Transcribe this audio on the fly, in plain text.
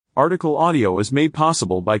Article audio is made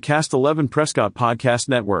possible by Cast 11 Prescott Podcast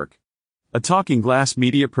Network, a Talking Glass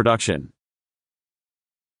media production.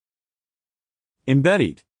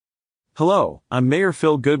 Embedded. Hello, I'm Mayor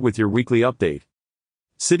Phil Goode with your weekly update.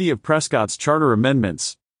 City of Prescott's charter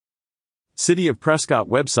amendments. City of Prescott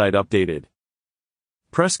website updated.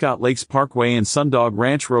 Prescott Lakes Parkway and Sundog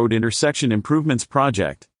Ranch Road intersection improvements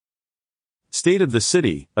project. State of the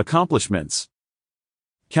city, accomplishments.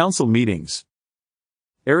 Council meetings.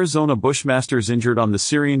 Arizona Bushmasters injured on the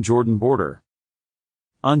Syrian-Jordan border.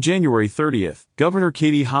 On January 30th, Governor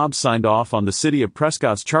Katie Hobbs signed off on the City of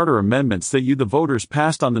Prescott's charter amendments that the voters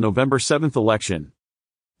passed on the November 7th election.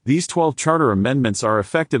 These 12 charter amendments are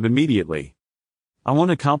effective immediately. I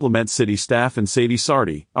want to compliment city staff and Sadie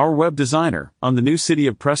Sardi, our web designer, on the new City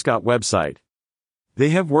of Prescott website. They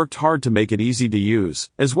have worked hard to make it easy to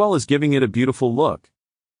use, as well as giving it a beautiful look.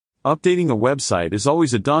 Updating a website is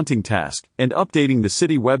always a daunting task, and updating the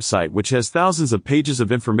city website, which has thousands of pages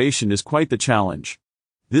of information, is quite the challenge.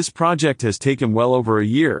 This project has taken well over a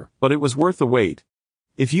year, but it was worth the wait.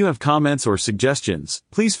 If you have comments or suggestions,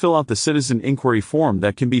 please fill out the citizen inquiry form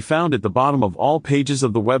that can be found at the bottom of all pages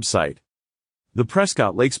of the website. The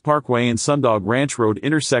Prescott Lakes Parkway and Sundog Ranch Road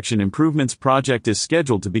intersection improvements project is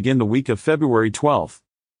scheduled to begin the week of February 12th.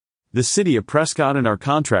 The City of Prescott and our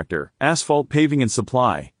contractor, Asphalt Paving and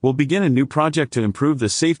Supply, will begin a new project to improve the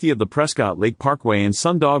safety of the Prescott Lake Parkway and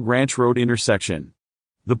Sundog Ranch Road intersection.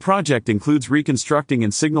 The project includes reconstructing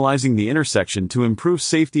and signalizing the intersection to improve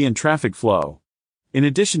safety and traffic flow. In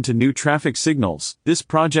addition to new traffic signals, this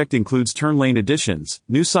project includes turn lane additions,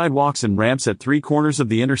 new sidewalks and ramps at 3 corners of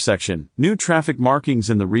the intersection, new traffic markings,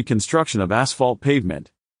 and the reconstruction of asphalt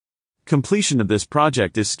pavement. Completion of this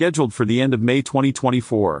project is scheduled for the end of May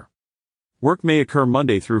 2024. Work may occur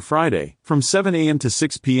Monday through Friday, from 7 a.m. to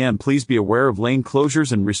 6 p.m. Please be aware of lane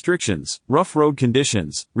closures and restrictions, rough road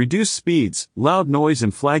conditions, reduced speeds, loud noise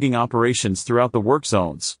and flagging operations throughout the work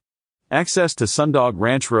zones. Access to Sundog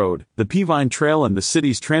Ranch Road, the Peavine Trail and the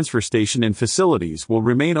city's transfer station and facilities will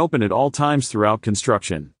remain open at all times throughout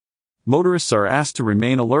construction. Motorists are asked to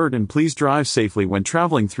remain alert and please drive safely when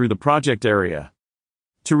traveling through the project area.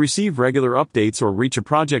 To receive regular updates or reach a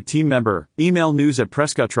project team member, email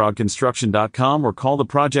news@prescottrodconstruction.com or call the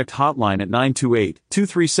project hotline at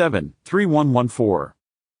 928-237-3114.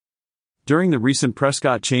 During the recent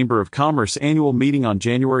Prescott Chamber of Commerce annual meeting on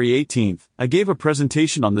January 18th, I gave a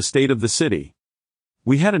presentation on the state of the city.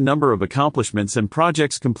 We had a number of accomplishments and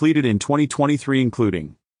projects completed in 2023,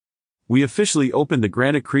 including: we officially opened the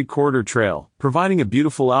Granite Creek Corridor Trail, providing a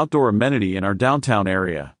beautiful outdoor amenity in our downtown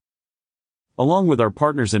area. Along with our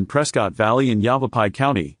partners in Prescott Valley and Yavapai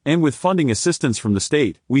County, and with funding assistance from the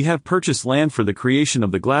state, we have purchased land for the creation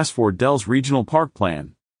of the Glassford Dells Regional Park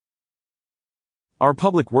Plan. Our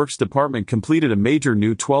Public Works Department completed a major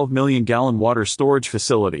new 12 million-gallon water storage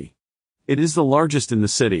facility. It is the largest in the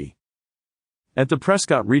city. At the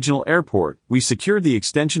Prescott Regional Airport, we secured the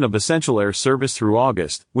extension of essential air service through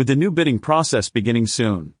August, with the new bidding process beginning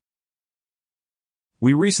soon.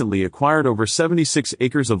 We recently acquired over 76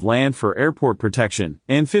 acres of land for airport protection,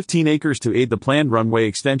 and 15 acres to aid the planned runway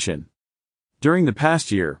extension. During the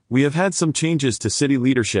past year, we have had some changes to city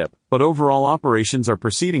leadership, but overall operations are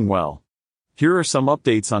proceeding well. Here are some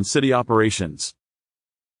updates on city operations.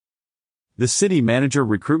 The city manager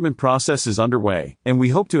recruitment process is underway, and we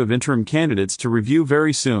hope to have interim candidates to review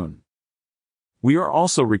very soon. We are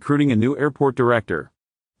also recruiting a new airport director.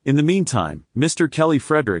 In the meantime, Mr. Kelly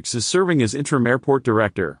Fredericks is serving as interim airport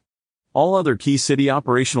director. All other key city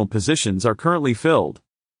operational positions are currently filled.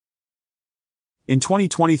 In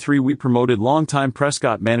 2023, we promoted longtime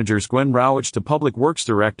Prescott managers Gwen Rowich to Public Works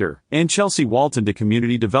Director and Chelsea Walton to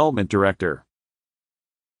Community Development Director.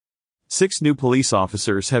 6 new police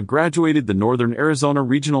officers have graduated the Northern Arizona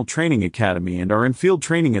Regional Training Academy and are in field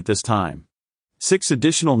training at this time. 6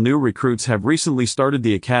 additional new recruits have recently started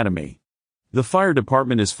the academy. The fire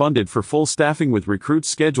department is funded for full staffing with recruits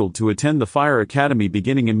scheduled to attend the fire academy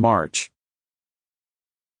beginning in March.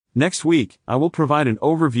 Next week, I will provide an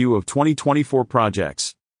overview of 2024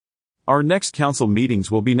 projects. Our next council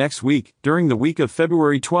meetings will be next week, during the week of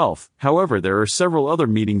February 12th, however there are several other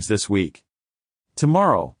meetings this week.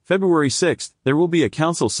 Tomorrow, February 6th, there will be a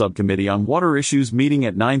council subcommittee on water issues meeting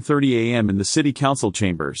at 9:30 a.m. in the City Council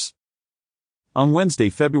chambers. On Wednesday,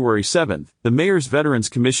 February 7th, the Mayor's Veterans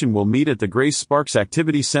Commission will meet at the Grace Sparks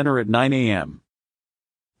Activity Center at 9 a.m.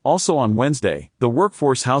 Also on Wednesday, the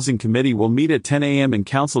Workforce Housing Committee will meet at 10 a.m. in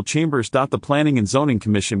council chambers. The Planning and Zoning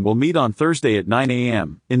Commission will meet on Thursday at 9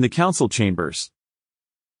 a.m. in the council chambers.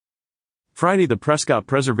 Friday, the Prescott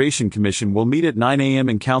Preservation Commission will meet at 9 a.m.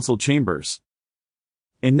 in council chambers.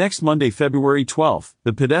 And next Monday, February 12th,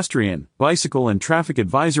 the Pedestrian, Bicycle and Traffic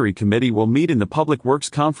Advisory Committee will meet in the Public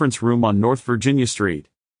Works Conference Room on North Virginia Street.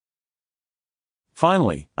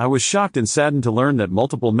 Finally, I was shocked and saddened to learn that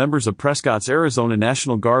multiple members of Prescott's Arizona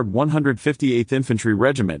National Guard 158th Infantry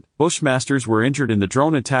Regiment, Bushmasters, were injured in the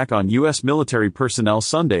drone attack on U.S. military personnel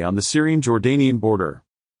Sunday on the Syrian-Jordanian border.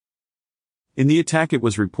 In the attack, it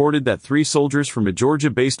was reported that 3 soldiers from a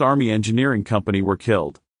Georgia-based Army engineering company were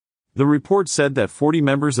killed. The report said that 40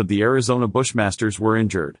 members of the Arizona Bushmasters were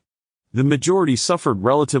injured. The majority suffered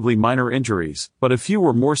relatively minor injuries, but a few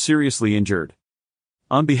were more seriously injured.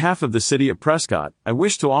 On behalf of the city of Prescott, I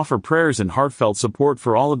wish to offer prayers and heartfelt support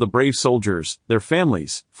for all of the brave soldiers, their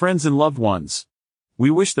families, friends and loved ones. We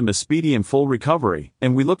wish them a speedy and full recovery,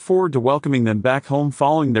 and we look forward to welcoming them back home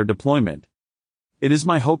following their deployment. It is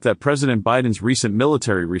my hope that President Biden's recent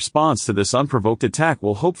military response to this unprovoked attack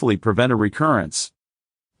will hopefully prevent a recurrence.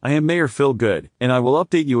 I am Mayor Phil Goode, and I will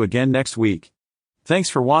update you again next week. Thanks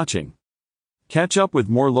for watching. Catch up with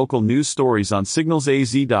more local news stories on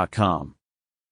signalsaz.com.